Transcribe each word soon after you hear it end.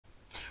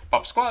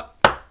Pop Squat,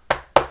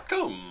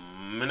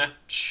 coming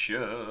at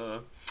ya.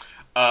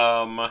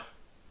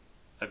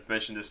 I've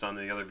mentioned this on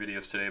the other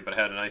videos today, but I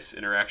had a nice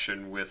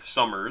interaction with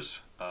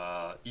Summers.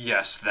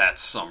 Yes,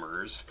 that's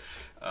Summers.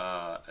 He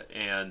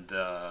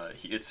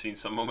had seen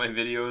some of my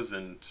videos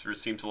and sort of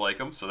seemed to like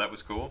them, so that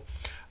was cool.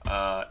 He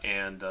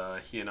and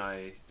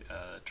I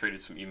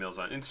traded some emails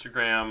on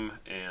Instagram,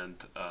 and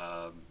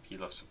he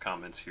left some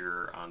comments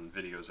here on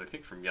videos, I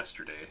think from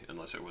yesterday,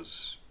 unless it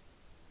was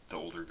the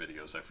older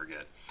videos, I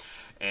forget.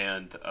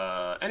 And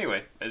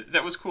anyway,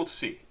 that was cool to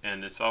see,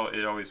 and it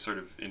always sort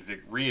of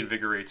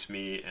reinvigorates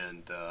me,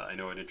 and I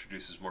know it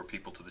introduces more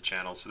people to the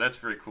channel, so that's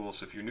very cool.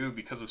 So if you're new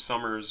because of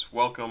Summers,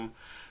 welcome.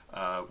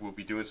 We'll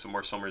be doing some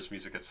more Summers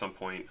music at some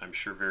point, I'm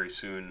sure very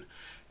soon,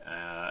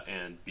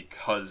 and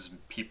because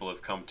people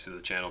have come to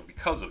the channel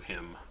because of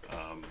him,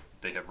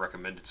 they have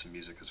recommended some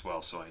music as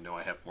well, so I know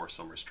I have more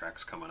Summers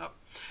tracks coming up,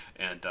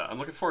 and I'm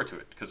looking forward to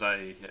it, because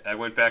I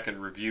went back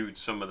and reviewed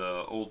some of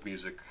the old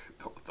music,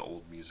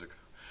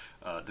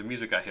 the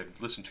music I had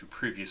listened to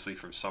previously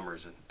from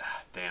Summers, and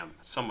damn,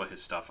 some of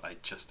his stuff I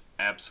just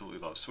absolutely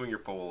love. Swing Your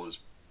Pole is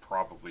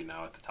probably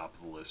now at the top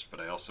of the list, but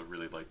I also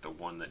really like the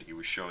one that he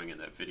was showing in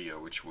that video,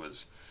 which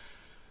was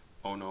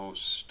Oh No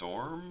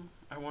Storm,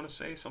 I want to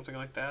say, something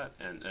like that,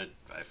 and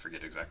I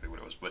forget exactly what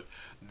it was, but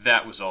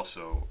that was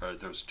also,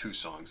 those two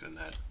songs in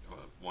that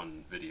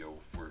one video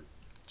were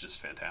just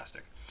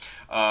fantastic.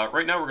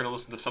 Right now we're going to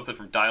listen to something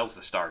from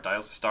Dialsthestar.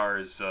 Dialsthestar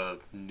is a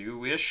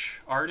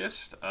new-ish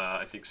artist,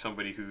 I think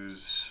somebody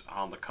who's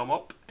on the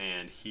come-up,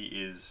 and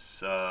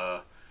he's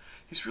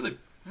really,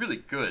 really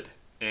good.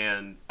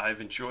 And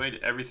I've enjoyed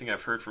everything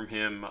I've heard from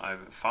him. I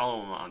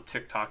follow him on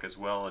TikTok as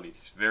well, and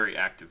he's very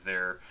active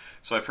there.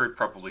 So I've heard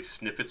probably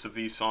snippets of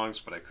these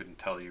songs, but I couldn't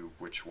tell you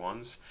which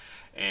ones.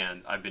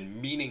 And I've been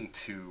meaning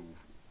to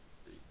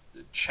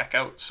check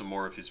out some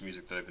more of his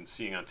music that I've been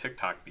seeing on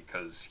TikTok,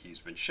 because he's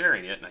been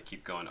sharing it, and I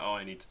keep going, oh,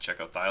 I need to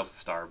check out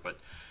Dialsthestar. But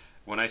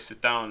when I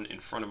sit down in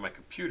front of my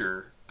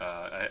computer,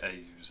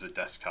 I use a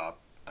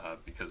desktop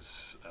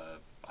because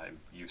I'm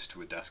used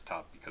to a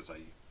desktop because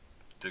I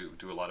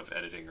do a lot of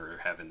editing, or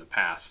have in the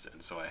past,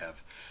 and so I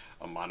have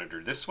a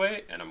monitor this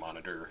way and a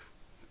monitor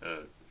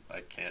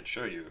I can't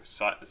show you,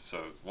 so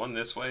one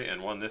this way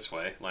and one this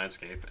way,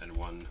 landscape, and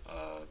one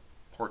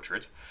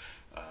portrait,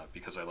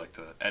 because I like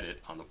to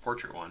edit on the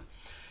portrait one.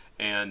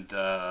 And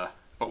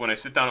but when I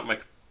sit down at my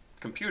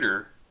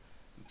computer,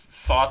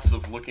 thoughts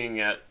of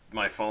looking at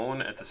my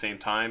phone at the same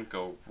time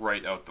go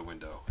right out the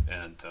window,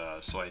 and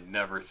so I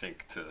never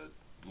think to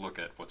look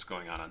at what's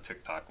going on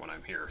TikTok when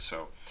I'm here.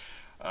 So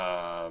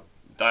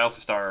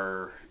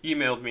Dialsthestar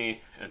emailed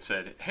me and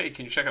said, hey,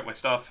 can you check out my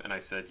stuff? And I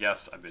said,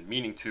 yes, I've been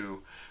meaning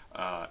to,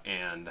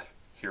 and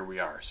here we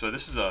are. So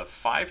this is a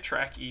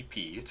 5-track EP.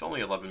 It's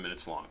only 11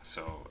 minutes long,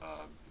 so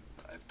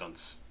I've done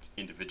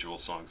individual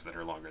songs that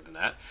are longer than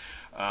that.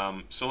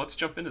 So let's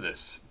jump into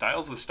this.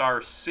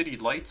 Dialsthestar City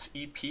Lights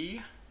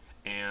EP,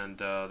 and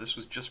this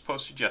was just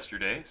posted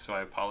yesterday, so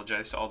I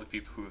apologize to all the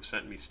people who have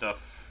sent me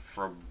stuff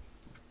from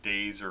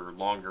days or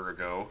longer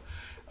ago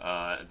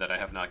that I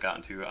have not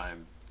gotten to.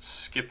 I'm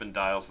skipping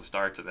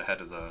Dialsthestar to the head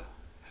of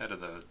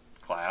the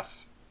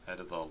class, head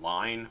of the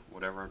line,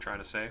 whatever I'm trying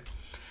to say.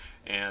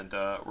 And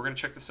we're going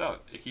to check this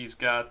out. He's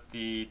got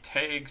the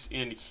tags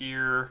in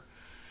here.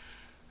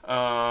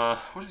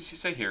 What does he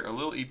say here? A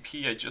little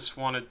EP I just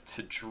wanted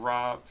to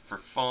drop for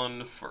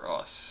fun for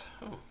us.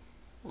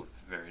 Oh,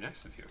 very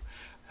nice of you.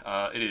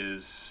 It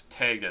is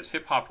tagged as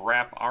hip-hop,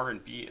 rap,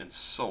 R&B, and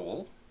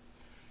soul.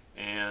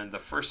 And the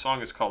first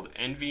song is called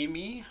Envy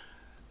Me.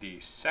 The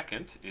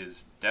second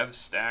is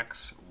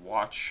Devstacks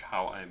Watch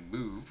How I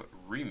Move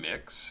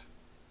remix,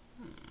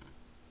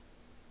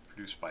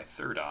 produced by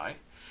Third Eye.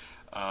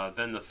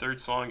 Then the third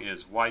song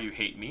is Why You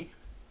Hate Me.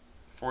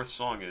 Fourth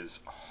song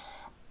is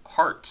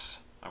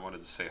Hearts. I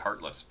wanted to say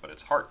Heartless, but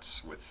it's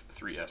Hearts with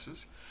 3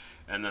 S's.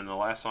 And then the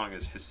last song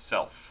is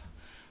Hisself.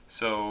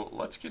 So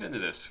let's get into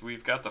this.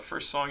 We've got the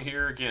first song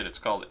here. Again, it's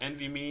called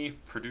Envy Me,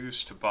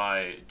 produced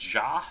by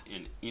Jahh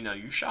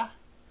Inyuasha.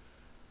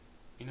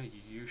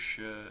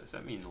 Inyuasha, does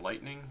that mean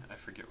lightning? I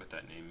forget what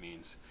that name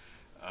means.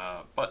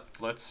 But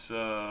let's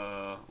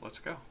go. Let's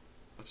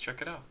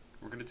check it out.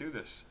 We're gonna do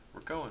this.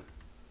 We're going.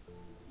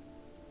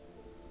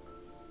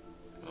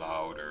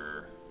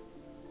 Louder.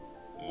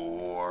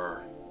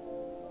 More.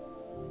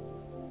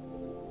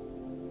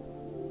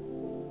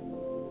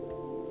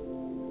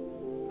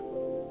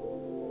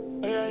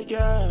 I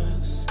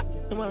guess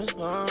in my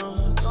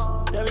lungs,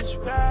 that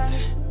bitch bad.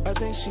 I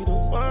think she the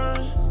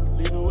one.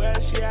 Leave her where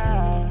she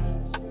at.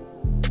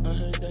 I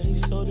heard that he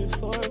sold it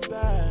for a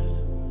bag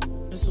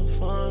and some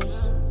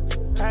funds.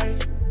 Hey,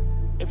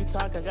 if you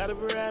talk, I got a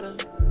Beretta.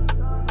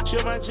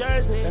 Chill my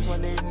jersey, that's my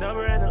name,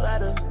 number, and a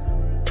letter.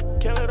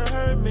 Can't let her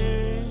hurt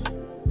me.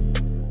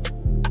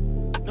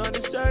 No one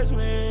deserves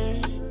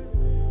me.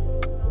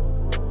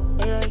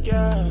 I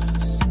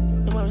guess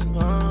in my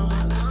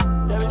lungs,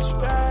 that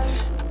bitch bad.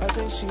 I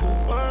think she the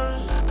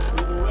one.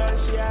 Leave her where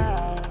she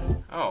at.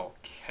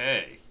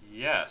 Okay,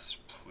 yes,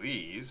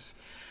 please.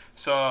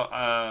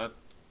 So,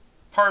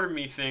 part of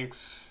me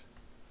thinks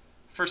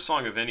first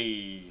song of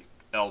any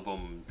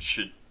album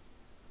should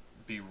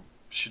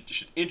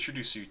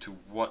introduce you to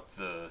what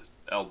the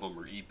album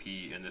or EP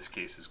in this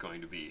case is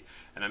going to be.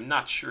 And I'm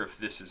not sure if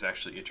this is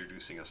actually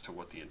introducing us to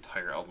what the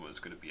entire album is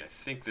going to be. I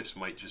think this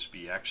might just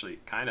be actually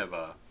kind of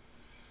a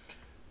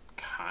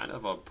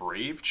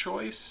brave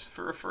choice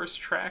for a first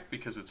track,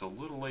 because it's a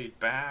little laid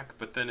back,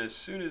 but then as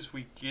soon as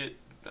we get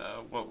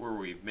what were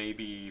we,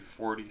 maybe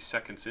 40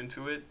 seconds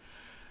into it,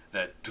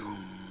 that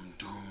doom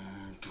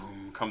doom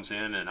doom comes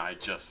in, and I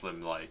just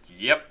am like,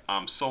 yep,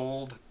 I'm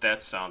sold.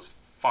 That sounds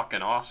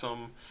fucking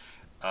awesome.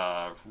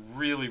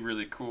 Really,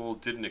 really cool.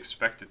 Didn't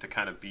expect it to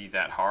kind of be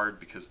that hard,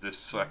 because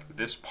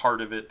this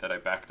part of it that I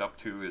backed up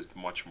to is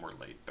much more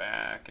laid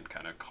back and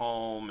kind of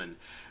calm and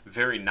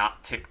very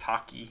not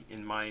TikTok-y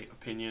in my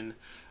opinion.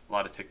 A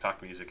lot of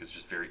TikTok music is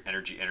just very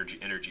energy,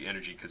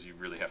 because you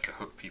really have to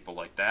hook people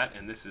like that,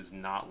 and this is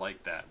not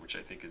like that, which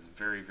I think is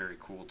very, very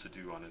cool to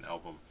do on an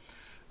album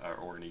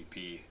or an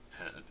EP.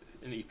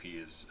 An EP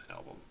is an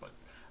album, but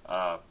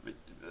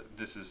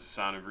this is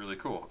sounded really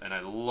cool, and I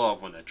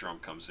love when that drum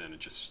comes in and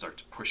just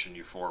starts pushing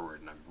you forward,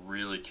 and I'm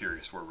really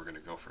curious where we're going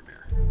to go from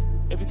here.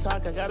 If you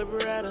talk, I got a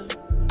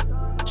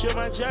Beretta. Chill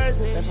my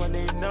jersey, that's my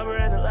name, number,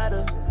 and a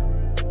letter.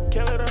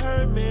 Can't let her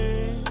hurt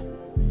me.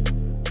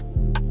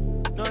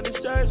 No one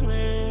disturbs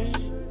me.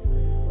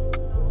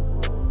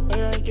 Oh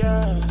yeah, I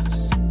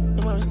guess in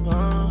my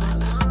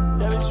lungs.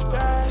 That bitch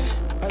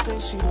bad, I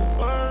think she the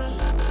one.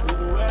 Leave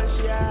her where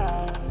she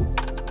at.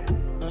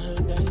 I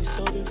heard that he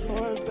sold it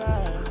for a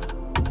bag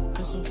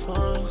and some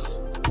funds.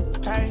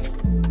 Hey,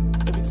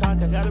 if you talk,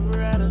 I got a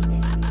Beretta.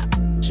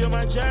 Chill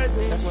my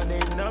jersey, that's my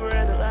name, number,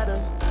 and a letter.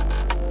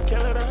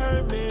 Can't let her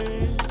hurt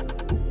me.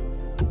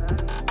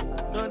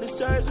 No one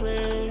disturbs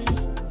me.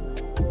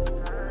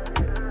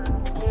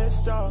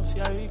 Pissed off,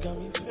 yeah, you got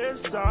me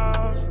pissed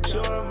off. She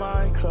wear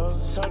my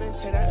clothes, so they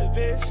take that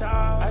bitch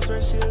off. I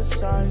swear she a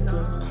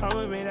psycho,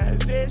 I'ma make that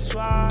bitch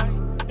why.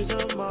 It's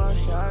a month,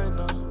 yeah, I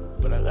know,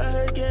 but I let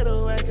her get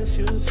away cause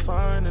she was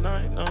fine, and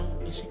I know.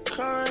 And she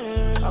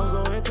crying,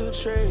 I'm going through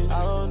trees.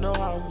 I don't know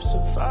how I'm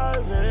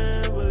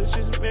surviving, but it's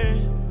just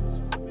me.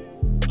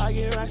 I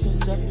get racks and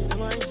stuff in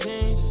my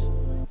jeans.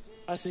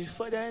 I say,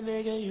 fuck that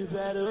nigga, you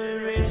better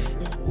with me.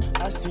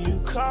 I see you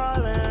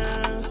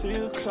calling, see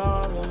you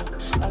calling.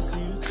 I see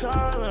you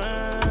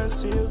calling,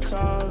 see you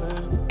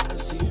calling. I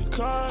see you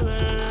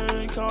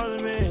calling,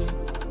 calling me.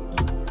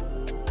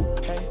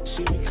 Hey,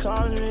 she be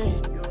calling me.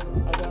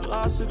 I got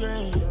lots of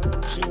green.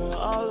 She want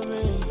all of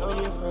me,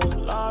 I give her a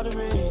lot of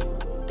me.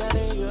 That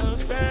nigga a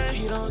fan,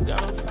 he don't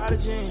got no Prada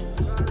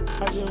jeans.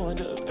 I just want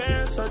the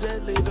band, so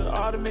just leave it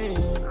all to me.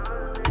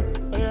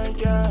 Oh yeah, I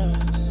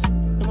guess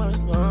in my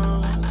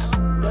lungs.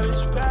 That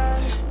bitch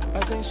bad, I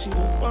think she the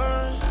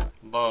one.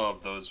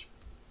 Love those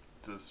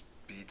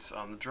beats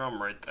on the drum,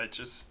 right? I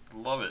just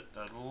love it.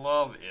 I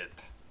love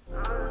it.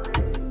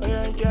 Oh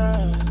yeah, I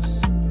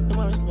guess in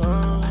my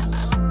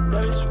lungs.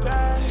 That bitch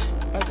bad,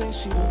 I think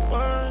she the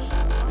one.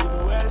 Leave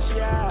her where she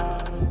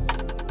at.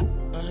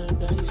 I heard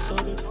that he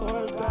sold it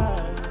for a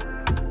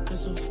bag and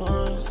some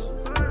funds.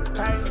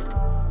 Hey,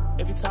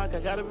 if you talk, I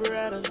got a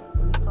Beretta.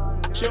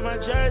 Chill my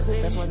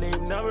jersey, that's my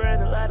name, number,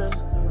 and a letter.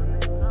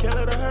 Can't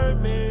let her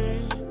hurt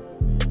me.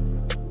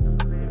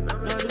 No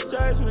one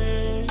disturbs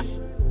me.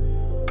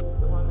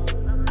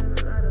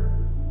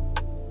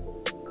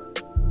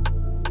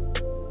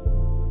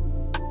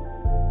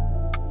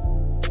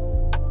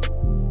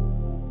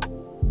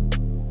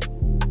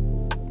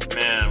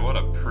 Man, what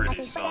a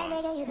pretty song. I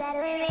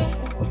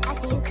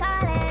see you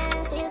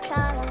calling, see you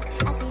calling.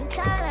 I see you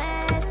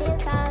calling, see you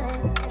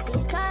calling. I see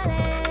you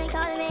calling,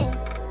 calling me.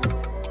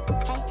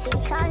 Hey, she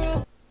calling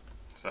me.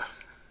 So,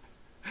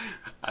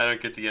 I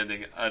don't get the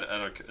ending. I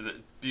don't.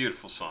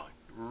 Beautiful song,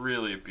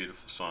 really a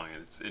beautiful song,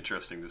 and it's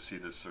interesting to see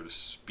this sort of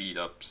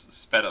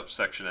sped up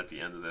section at the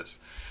end of this.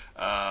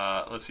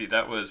 Let's see,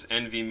 that was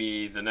Envy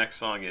Me. The next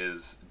song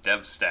is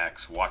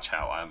Devstacks, Watch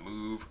How I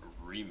Move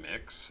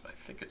remix. I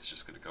think it's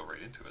just going to go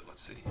right into it.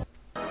 Let's see.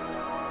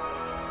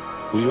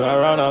 We ride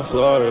around our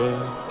Florida.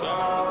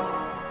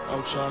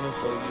 I'm trying to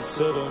fuck you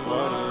till the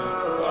morning.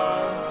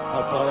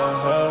 I bought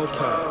a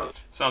Hellcat.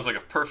 Sounds like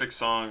a perfect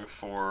song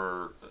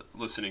for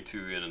listening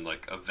to in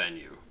like a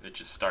venue. It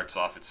just starts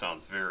off, it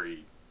sounds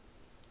very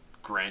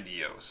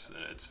grandiose,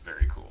 and it's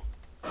very cool.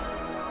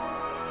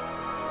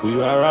 We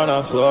ride around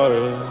our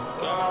Florida.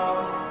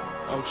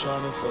 I'm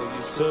trying to fuck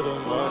you till the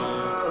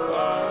morning.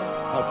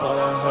 I bought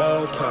a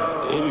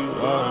Hellcat, it be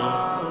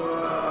running.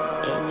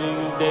 And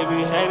niggas, they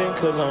be hating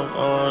cause I'm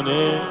on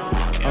it.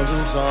 I'm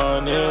just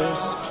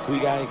honest. We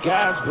got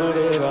gas, put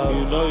it up,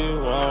 you know you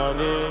want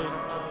it.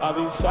 I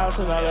be fast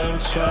and I let him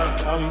check,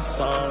 call me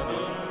Sonic.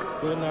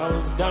 When I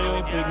was down, you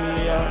ain't pick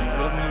me up, you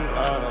left me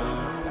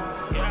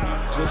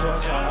right. Just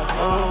watch how I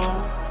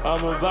move,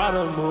 I'm about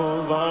to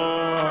move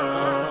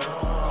on.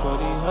 For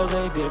these hoes,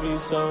 they did me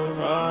so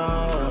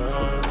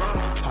wrong.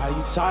 How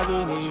you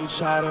talking and you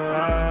try to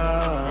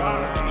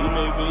run? You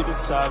make me the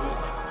topic.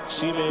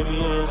 She made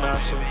me an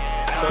option.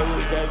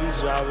 Told her, baby,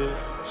 drop it.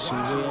 She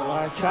be in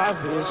my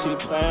cockpit, she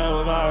playin'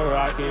 with my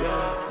rocket.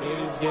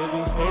 Niggas, they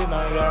be hatin',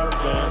 I got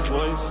bands,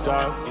 boys,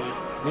 stop it.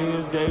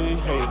 Niggas, they be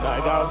hatin', I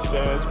got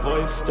fans,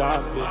 boys,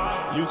 stop it.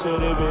 You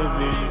could've been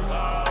me,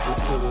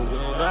 this could've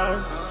been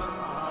us.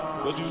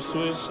 But you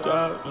switched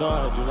up, no,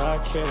 I do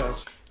not care.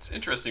 It's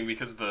interesting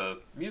because the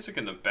music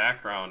in the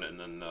background and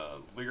then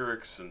the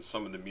lyrics and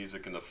some of the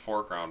music in the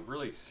foreground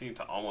really seem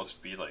to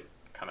almost be like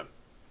kind of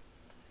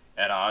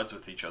at odds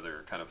with each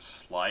other, kind of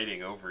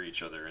sliding over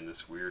each other in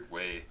this weird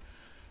way.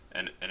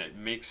 And it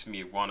makes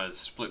me want to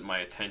split my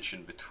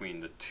attention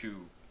between the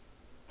two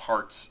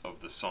parts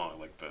of the song,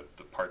 like the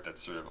part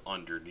that's sort of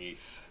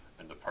underneath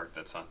and the part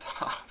that's on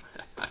top.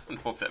 I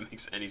don't know if that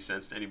makes any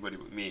sense to anybody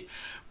but me,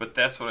 but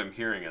that's what I'm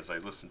hearing as I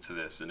listen to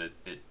this, and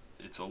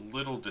it's a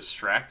little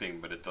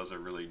distracting, but it does a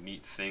really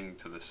neat thing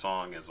to the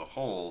song as a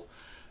whole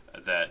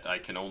that I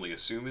can only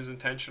assume is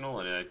intentional,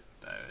 and I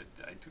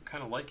do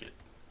kind of like it.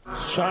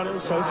 Tryna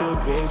text a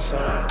bitch,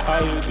 how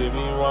you did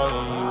me wrong,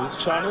 and you was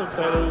tryna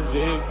play the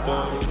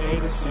victim. Hate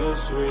to see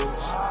us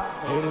rich,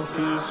 hate to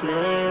see us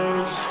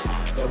rich.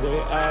 That way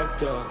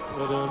act up,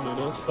 put them in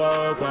a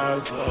fall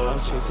back. I'm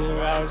chasing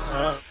rats,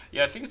 huh?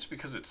 Yeah, I think it's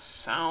because it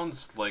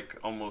sounds like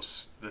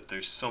almost that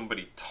there's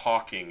somebody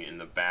talking in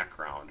the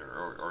background,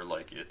 or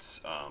like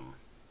it's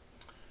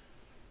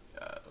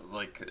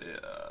like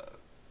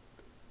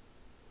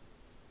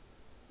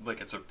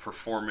it's a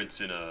performance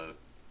in a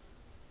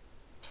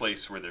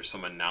place where there's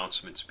some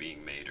announcements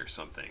being made or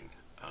something.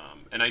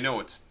 And I know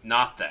it's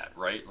not that,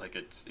 right? Like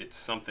it's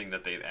something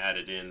that they've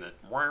added in that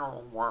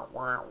wow, wow,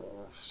 wow,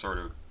 sort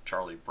of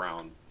Charlie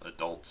Brown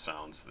adult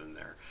sounds in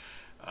there.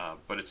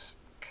 But it's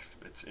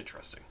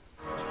interesting.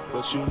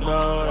 But you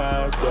know that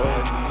I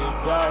don't need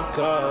it back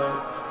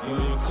up. You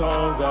didn't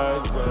come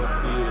back,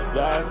 but need it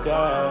back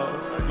up.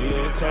 You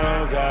didn't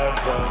come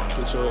back, but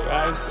get your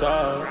ass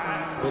up.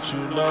 But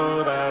you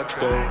know that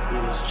though, we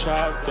was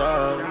trapped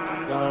up.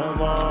 Now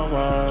I'm on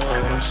my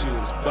own, she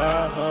was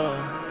back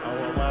home. I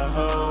want my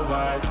whole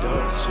back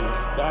though, she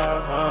was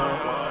back home.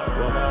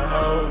 Want my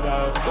whole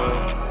back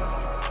though.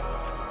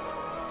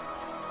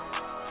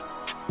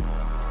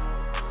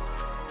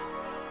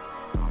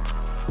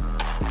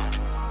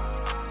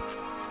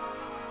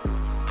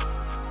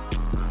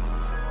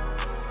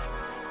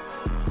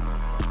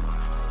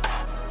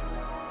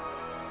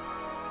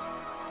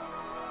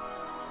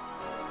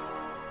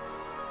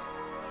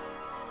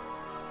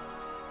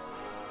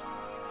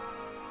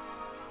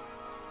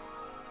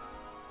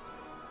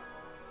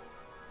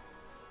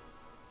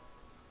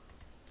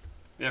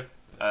 Yeah,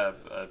 I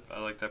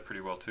like that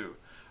pretty well too.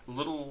 A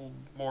little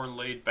more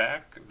laid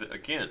back,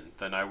 again,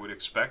 than I would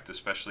expect,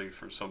 especially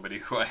from somebody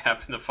who I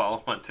happen to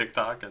follow on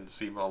TikTok and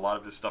see a lot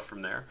of his stuff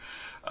from there.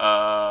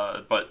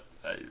 But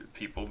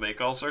people make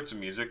all sorts of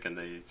music and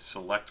they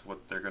select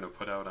what they're going to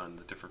put out on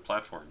the different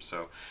platforms.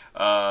 So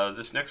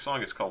this next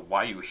song is called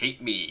Why You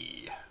Hate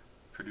Me,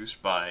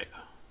 produced by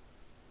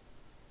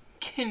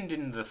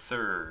Kindin the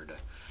Third.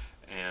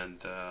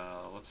 And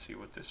let's see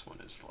what this one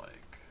is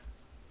like.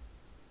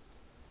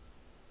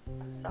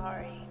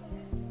 Sorry.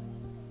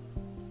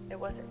 It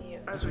wasn't you.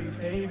 That's why you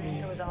hate me.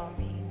 It was all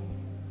me.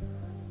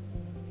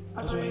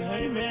 That's why you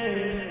hate me.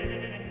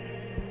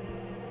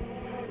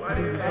 Why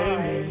do you hate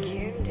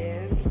me?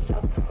 Dude,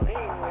 stop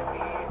playing with me.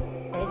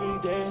 Every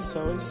day it's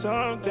always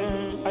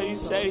something. How you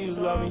say you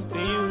love me,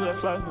 then you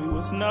left like we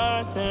was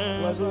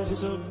nothing. Was it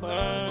just a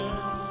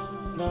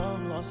plan? Now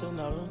I'm lost and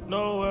I don't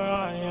know where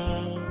I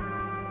am.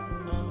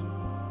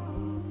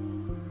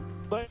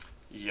 But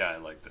yeah, I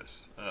like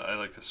this. I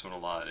like this one a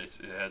lot.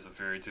 It has a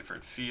very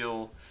different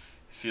feel.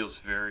 It feels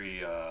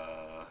very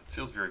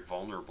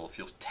vulnerable. It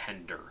feels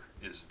tender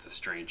is the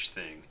strange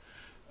thing.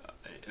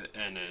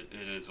 And it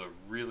is a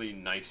really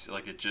nice,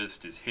 like it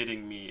just is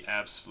hitting me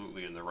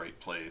absolutely in the right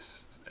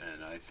place.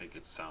 And I think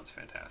it sounds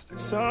fantastic.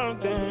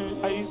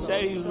 something. How you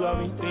say you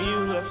love me, then you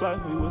left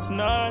like we was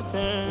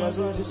nothing. Was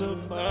it just a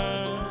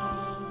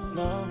plan?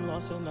 Now I'm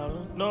lost and I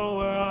don't know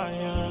where I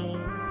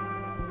am.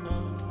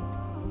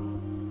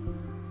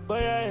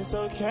 But yeah, it's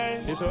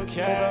okay. It's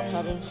okay. Cause I'm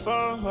having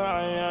fun where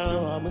I am.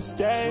 So I'ma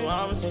stay.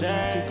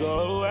 And you could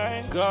go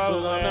away. But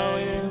I know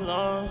it ain't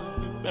long.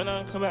 You better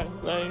not come back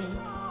late.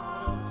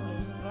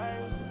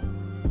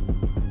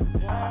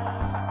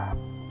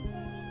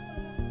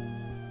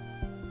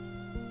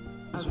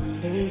 That's why you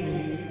hate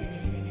me.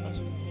 That's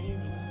why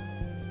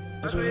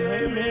you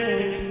hate me.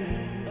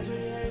 That's why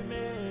you hate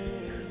me.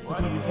 Why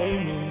do you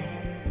hate me?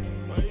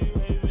 Why do you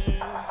hate me?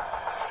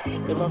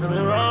 If I'm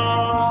feeling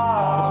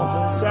wrong, if I'm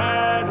feeling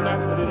sad, then I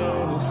put it in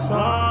a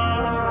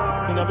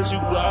song. And I bet you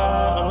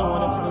glad I'm the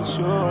one that put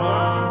you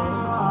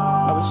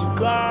on. I bet you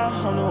glad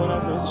I'm the one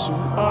that put you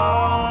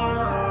on.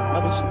 I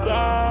bet you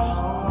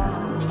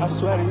glad. I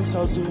swear these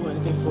hoes do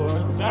anything for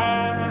a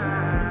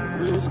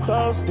man. We was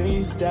close, then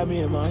you stabbed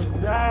me in my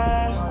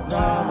back.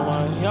 Now I'm on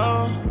my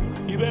own.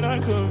 You better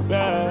not come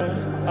back.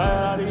 I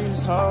had all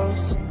these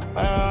hoes.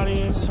 My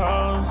audience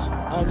hoes.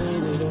 I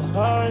needed a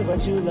hug,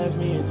 but you left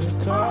me in the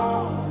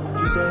cold.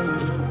 You say you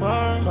didn't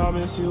want.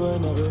 Promise you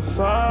would never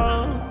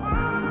fall.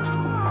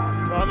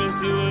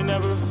 Promise you would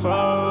never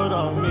fold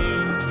on me.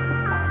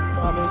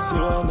 Promise you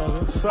would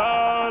never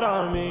fold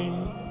on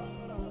me.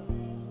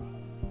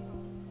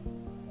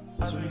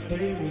 That's why you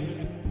hate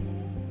me.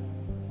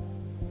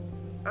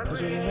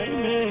 That's why you hate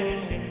me.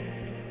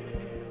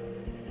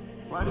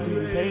 Why do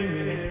you hate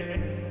me?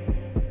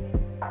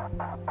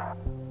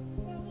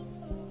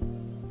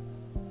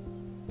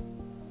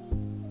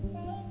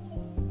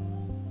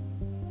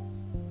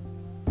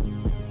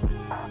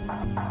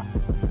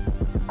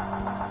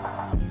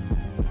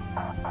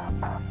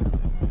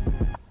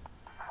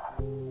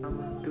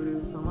 I'ma do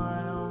this on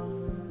my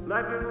own.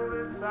 Life been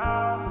moving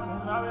fast,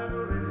 and I've been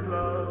moving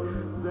slow.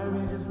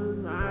 Baby, just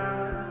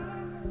relax.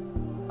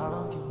 I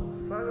don't give a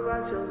fuck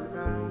about your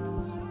friends.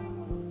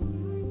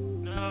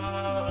 No.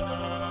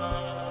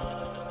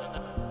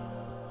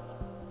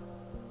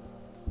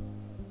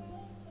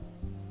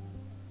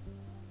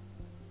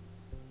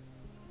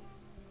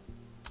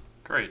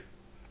 Great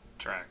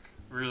track.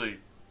 Really,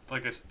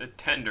 like I said,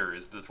 tender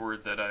is the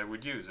word that I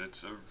would use.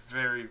 It's a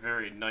very,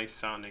 very nice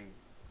sounding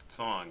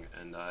song,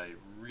 and I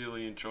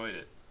really enjoyed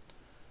it.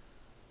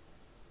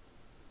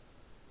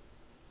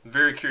 I'm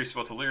very curious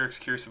about the lyrics,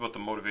 curious about the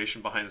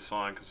motivation behind the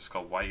song, because it's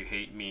called Why You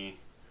Hate Me.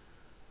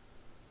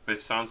 But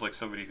it sounds like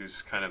somebody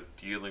who's kind of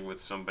dealing with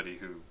somebody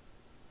who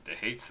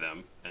hates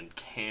them and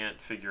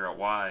can't figure out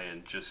why,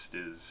 and just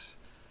is...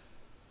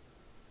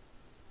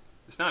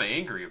 It's not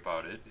angry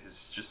about it,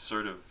 it's just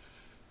sort of...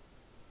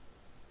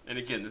 And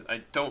again,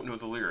 I don't know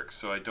the lyrics,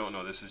 so I don't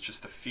know. This is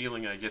just the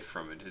feeling I get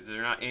from it.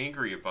 They're not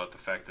angry about the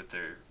fact that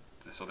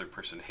this other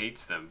person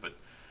hates them, but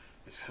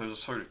it's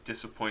sort of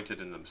disappointed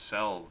in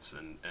themselves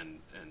and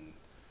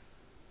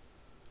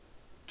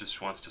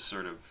just wants to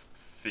sort of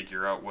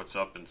figure out what's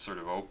up and sort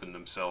of open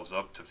themselves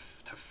up to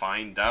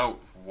find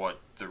out what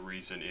the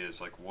reason is.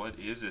 Like, what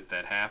is it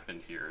that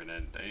happened here? And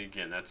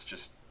again, that's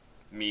just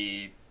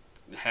me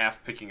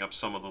half picking up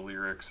some of the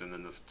lyrics and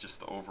then just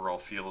the overall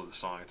feel of the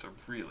song. It's a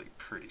really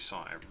pretty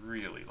song. I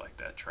really like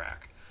that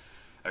track.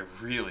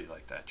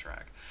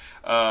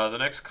 The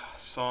next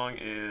song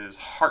is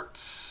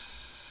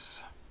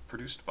Hearts,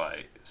 produced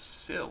by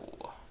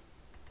Sill.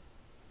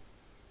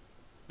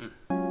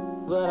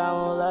 But I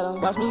won't let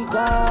them watch me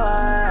grow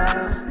up.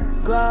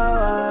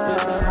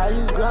 This ain't how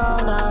you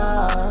grown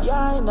up. Yeah,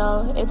 I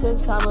know, it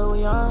takes time, but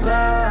we on grow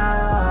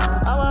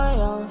up. On my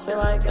own, feel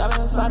like I've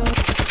been fighting.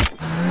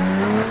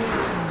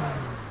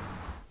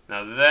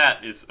 Now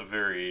that is a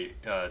very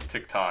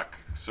TikTok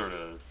sort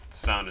of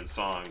sound and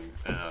song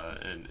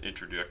and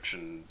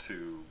introduction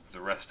to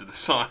the rest of the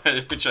song,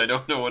 which I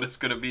don't know what it's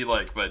going to be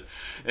like, but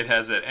it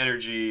has that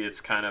energy.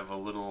 It's kind of a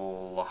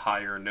little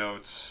higher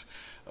notes,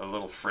 a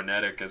little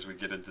frenetic as we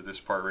get into this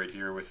part right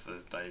here with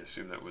the, I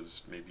assume that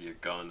was maybe a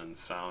gun and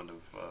sound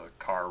of a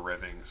car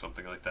revving,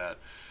 something like that.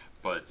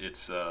 But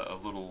it's a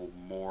little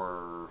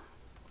more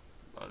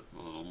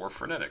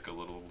frenetic, a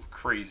little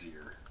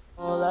crazier.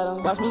 Let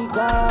them watch me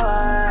grow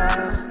up.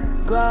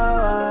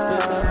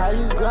 This ain't how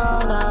you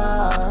grown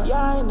up.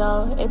 Yeah, I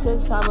know, it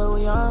takes time, but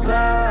we on grow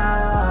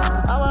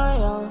up. On my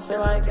own,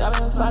 feel like I've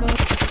been fighting.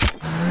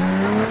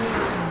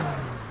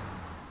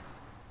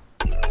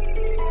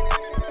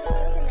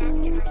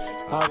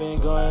 I've been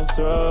going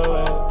through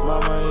it.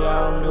 Mama,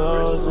 yeah, I'm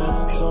losing.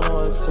 Don't know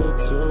what to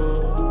do.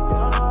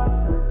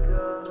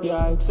 Yeah,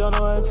 I don't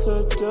know what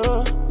to do.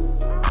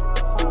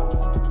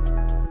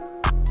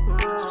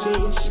 She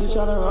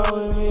tryna roll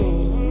with me,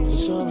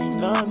 show me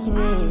not to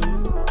me.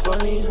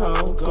 Funny how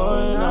I'm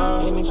going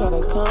out, and they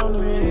tryna come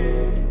to me.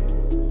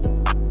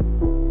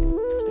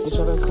 They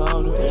tryna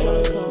come to me,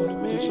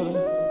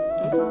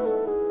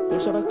 they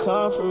tryna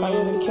come for me. I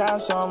get the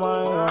cash on my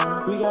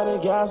own, we got the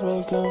gas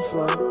making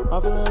flow.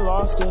 I'm feeling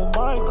lost in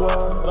my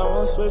glow, but I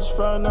wanna switch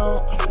front now.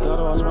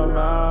 Gotta watch my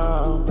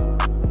mouth,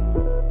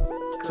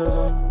 cause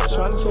I'm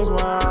tryna change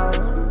my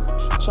eyes.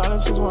 Trying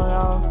to change my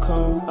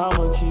outcome.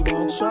 I'ma keep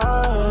on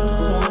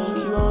trying,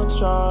 keep on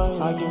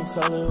trying. I can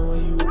tell it when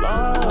you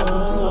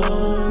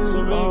lie to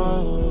me.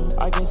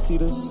 I can see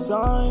the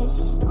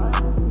signs,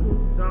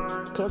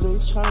 cause they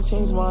trying to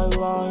change my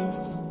life.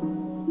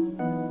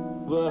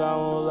 But I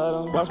won't let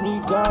them watch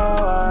me grow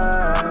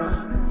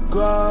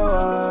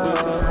up.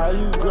 This ain't how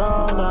you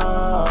grown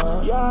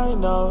up. Yeah, I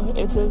know,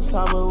 it takes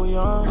time, but we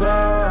on grow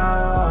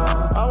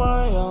up. On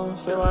my own,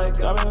 feel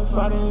like I've been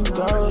fighting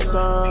ghosts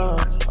now.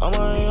 On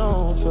my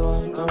own, feel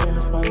like I've been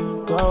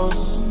fighting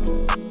ghosts.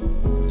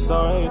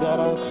 Sorry that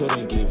I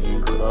couldn't give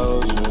you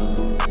closure.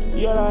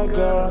 Yeah, that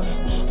girl,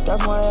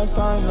 that's my ex,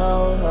 I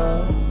know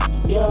her.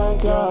 Yeah,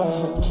 that girl,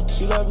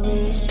 she left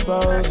me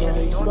exposed. Yeah,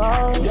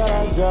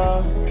 that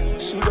girl,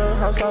 she been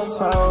hurt, I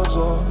told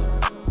you.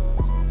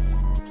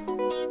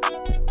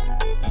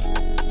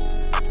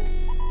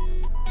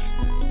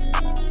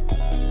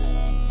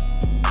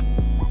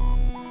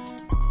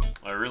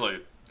 I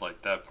really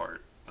like that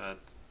part. That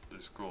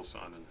is cool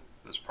sounding,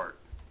 this part.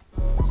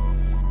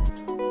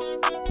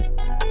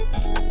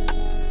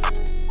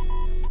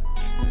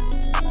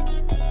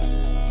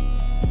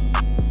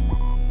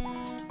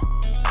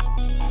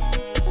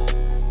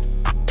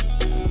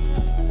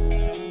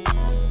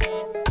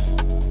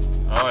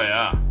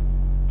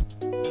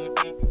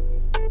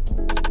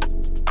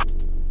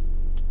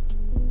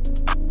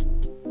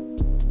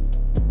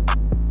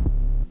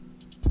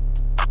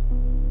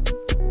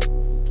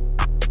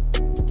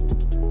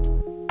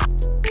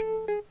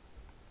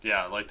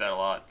 like that a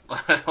lot.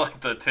 I like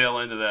the tail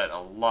end of that a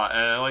lot,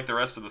 and I like the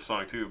rest of the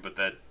song too. But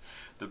the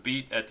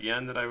beat at the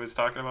end that I was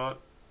talking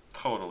about,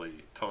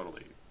 totally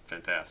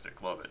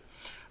fantastic. Love it.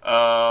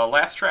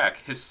 Last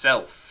track,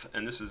 Hisself,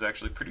 and this is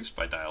actually produced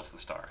by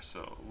Dialsthestar.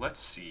 So let's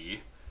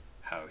see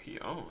how he.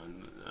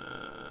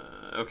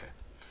 Okay.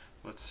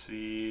 Let's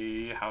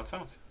see how it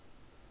sounds.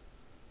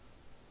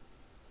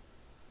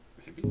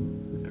 Maybe.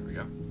 There we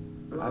go.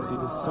 I see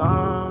the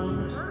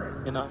signs,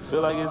 and I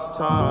feel like it's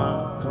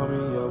time. Call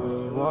me up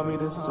when you want me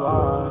to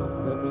slide.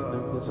 Let me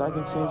know, cause I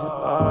can change your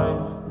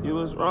life. You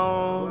was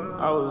wrong,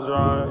 I was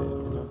right.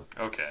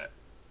 Okay.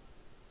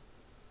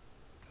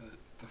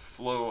 The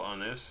flow on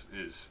this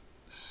is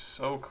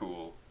so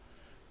cool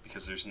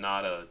because there's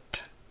not a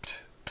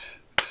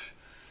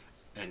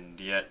and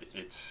yet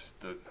it's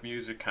the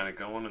music kind of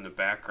going in the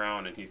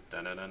background, and he's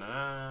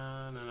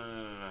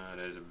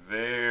da-da-da-da-da-da-da-da. It's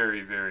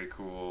very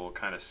cool,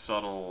 kind of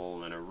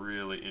subtle in a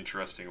really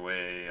interesting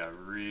way. I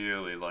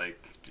really like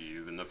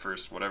even the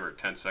first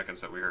 10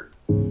 seconds that we heard.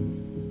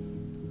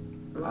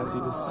 I see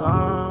the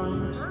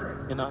signs,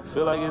 and I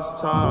feel like it's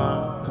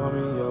time. Call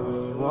me up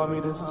when you want me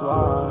to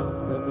slide.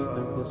 Let me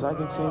know, cause I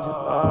can change your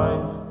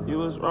life. You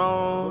was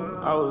wrong,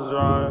 I was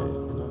right,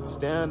 and I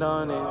stand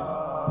on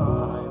it.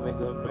 I ain't make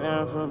a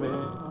band from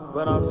it,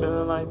 but I'm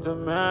feeling like the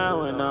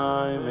man when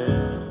I'm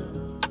in.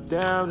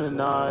 Damn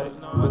tonight,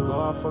 I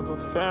go out fuck a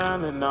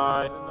fan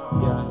tonight.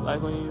 Yeah,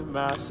 like when you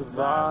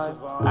masturbate.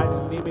 I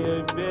just need me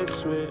a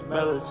bitch with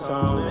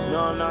melatonin.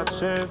 No, I'm not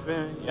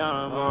tripping, yeah,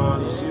 I'm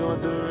on it. She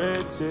want the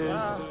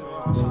riches,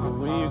 she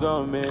when you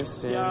go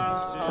missing.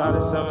 Tired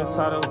of selling,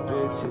 tired of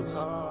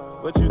bitches.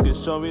 But you can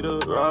show me the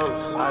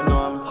ropes. I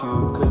know I'm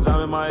cute, cause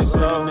I'm in my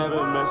cell,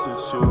 never mess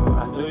with you.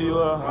 I knew you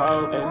a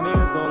hoe, and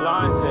niggas gon'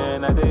 lie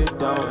saying that they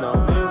don't know.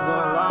 Niggas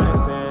gon' lie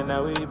saying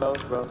that we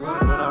both broke.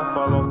 When I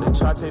fall off, they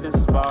try to take the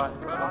spot.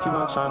 Keep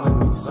on trying to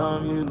be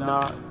some you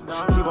not.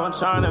 Keep on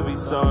trying to be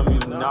some you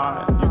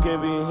not. You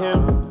can be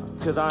him,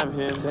 cause I'm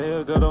him. Tell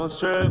your girl don't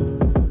trip.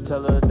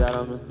 Tell her that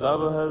I'm in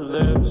love with her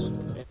lips.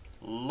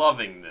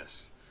 Loving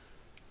this.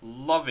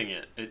 Loving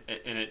it.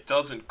 And it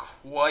doesn't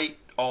quite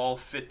all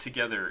fit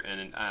together,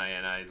 and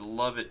I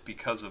love it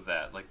because of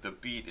that. Like, the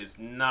beat is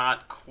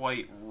not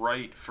quite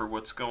right for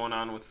what's going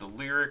on with the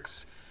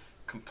lyrics.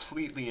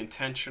 Completely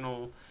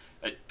intentional,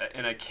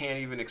 and I can't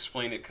even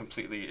explain it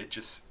completely. It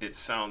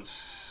sounds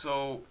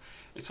so,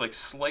 it's like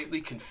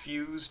slightly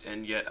confused,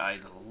 and yet I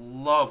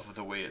love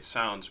the way it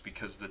sounds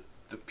because the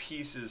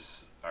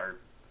pieces are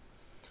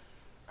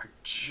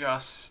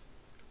just,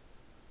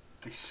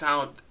 they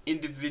sound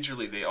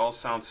individually, they all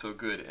sound so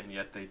good, and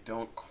yet they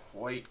don't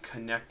quite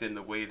connect in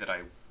the way that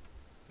I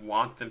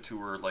want them to,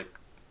 or like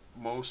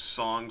most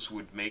songs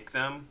would make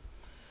them.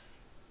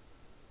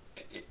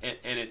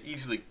 And it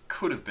easily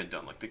could have been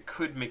done. Like, they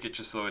could make it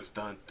just so it's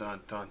dun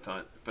dun dun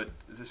dun, but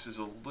this is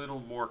a little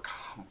more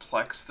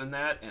complex than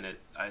that, and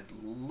I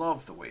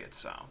love the way it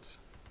sounds.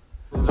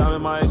 Cause I'm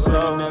in my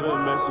cell, never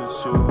mess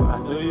with you. I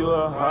knew you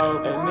a hoe,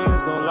 and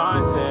niggas gon'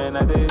 lie saying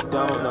that they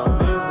don't know.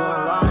 Niggas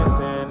gon' lie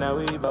saying that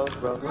we both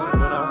broke.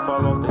 When I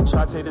fall off, they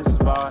try to take the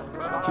spot.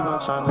 Keep on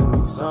trying to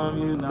be some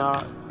you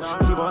not.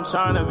 Keep on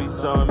trying to be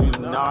some you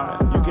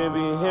not. You can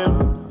be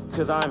him,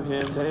 cause I'm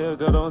him. Tell your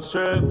girl don't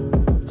trip.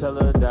 Tell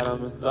her that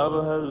I'm in love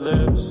with her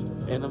lips.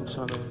 And I'm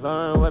trying to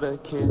learn what a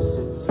kiss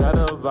is at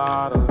the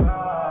bottom.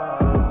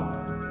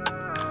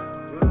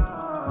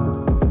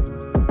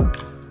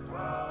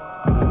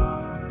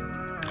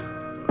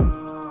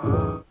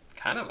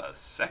 Kind of a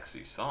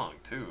sexy song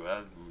too.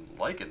 I'm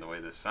liking the way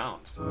this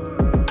sounds.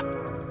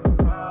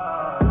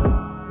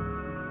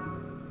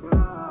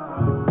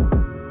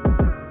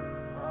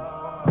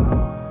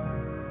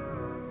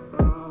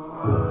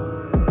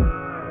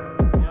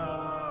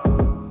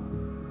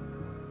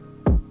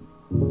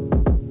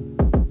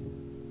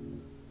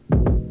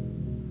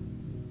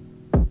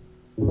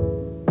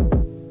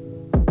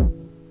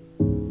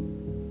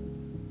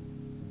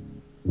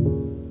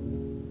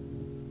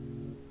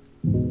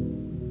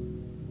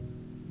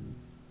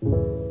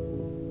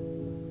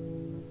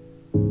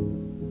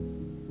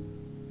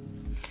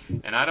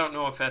 And I don't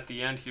know if at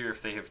the end here,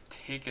 if they have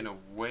taken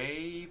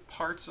away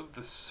parts of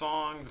the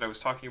song that I was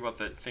talking about,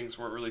 that things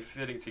weren't really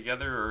fitting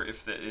together, or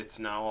if it's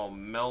now all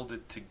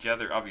melded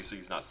together. Obviously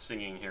he's not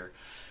singing here.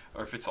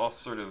 Or if it's all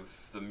sort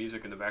of, the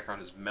music in the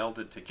background is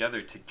melded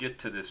together to get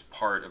to this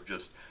part of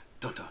just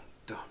dun dun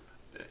dun.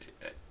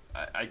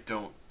 I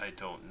don't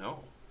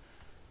know.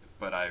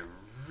 But I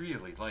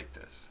really like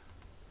this.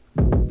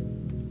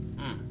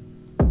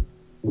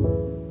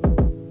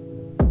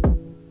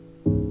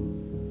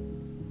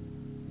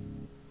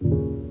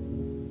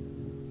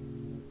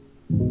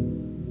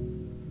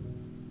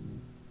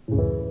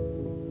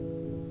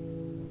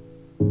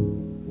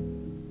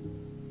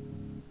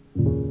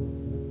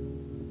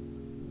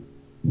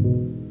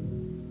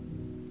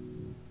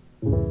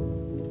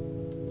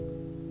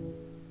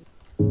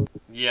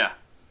 Yeah.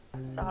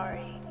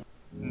 Sorry.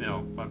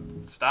 No,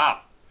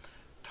 stop.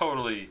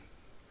 Totally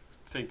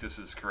think this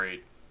is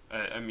great.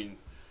 I mean,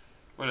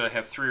 what did I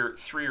have?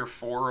 Three or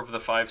four of the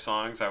 5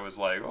 songs I was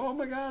like, oh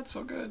my god,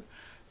 so good.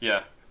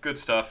 Yeah, good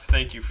stuff.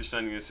 Thank you for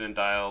sending this in,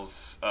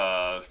 Dials.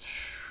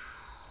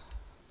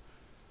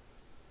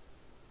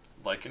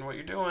 Liking what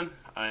you're doing.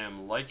 I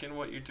am liking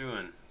what you're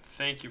doing.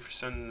 Thank you for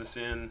sending this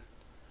in.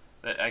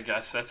 I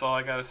guess that's all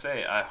I gotta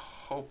say. I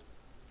hope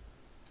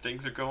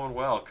things are going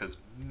well, because,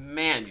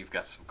 man, you've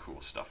got some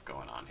cool stuff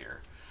going on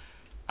here.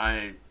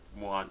 I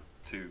want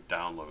to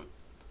download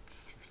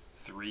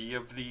 3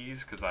 of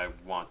these, because I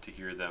want to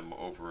hear them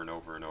over and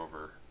over and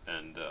over.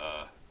 And,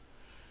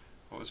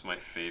 what was my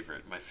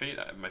favorite? My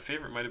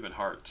favorite might have been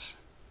Hearts.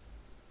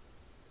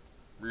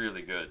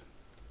 Really good.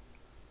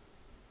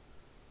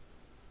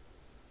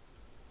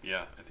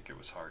 Yeah, I think it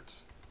was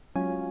Hearts.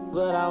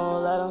 But I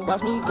won't let them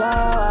watch me grow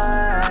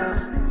up.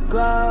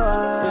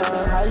 This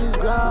ain't how you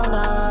grown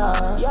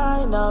up. Yeah,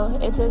 I know,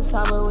 it takes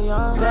time, but we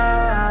on grow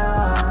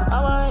up.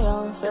 On my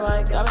own, feel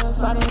like I've been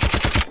fighting.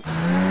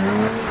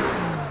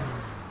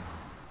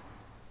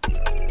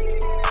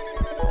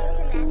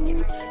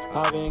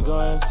 I've been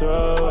going through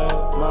it.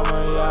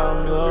 Mama, yeah,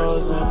 I'm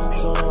losing.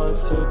 Don't know what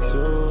to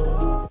do.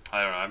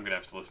 I don't know, I'm gonna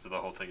have to listen to the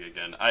whole thing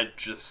again. I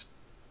just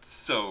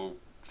so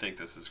think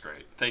this is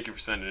great. Thank you for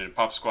sending it in.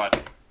 Pop Squat.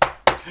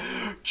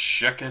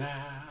 Check it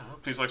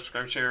out. Please like,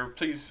 subscribe, share.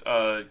 Please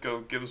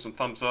go give him some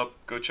thumbs up.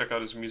 Go check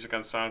out his music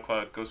on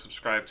SoundCloud. Go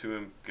subscribe to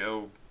him.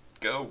 Go.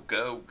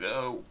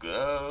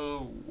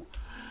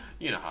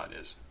 You know how it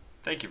is.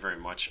 Thank you very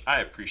much. I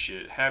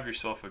appreciate it. Have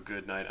yourself a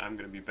good night. I'm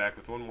going to be back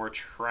with one more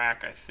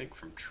track, I think,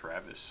 from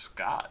Travis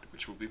Scott,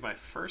 which will be my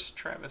first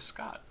Travis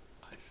Scott,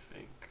 I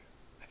think.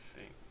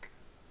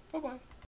 Bye-bye.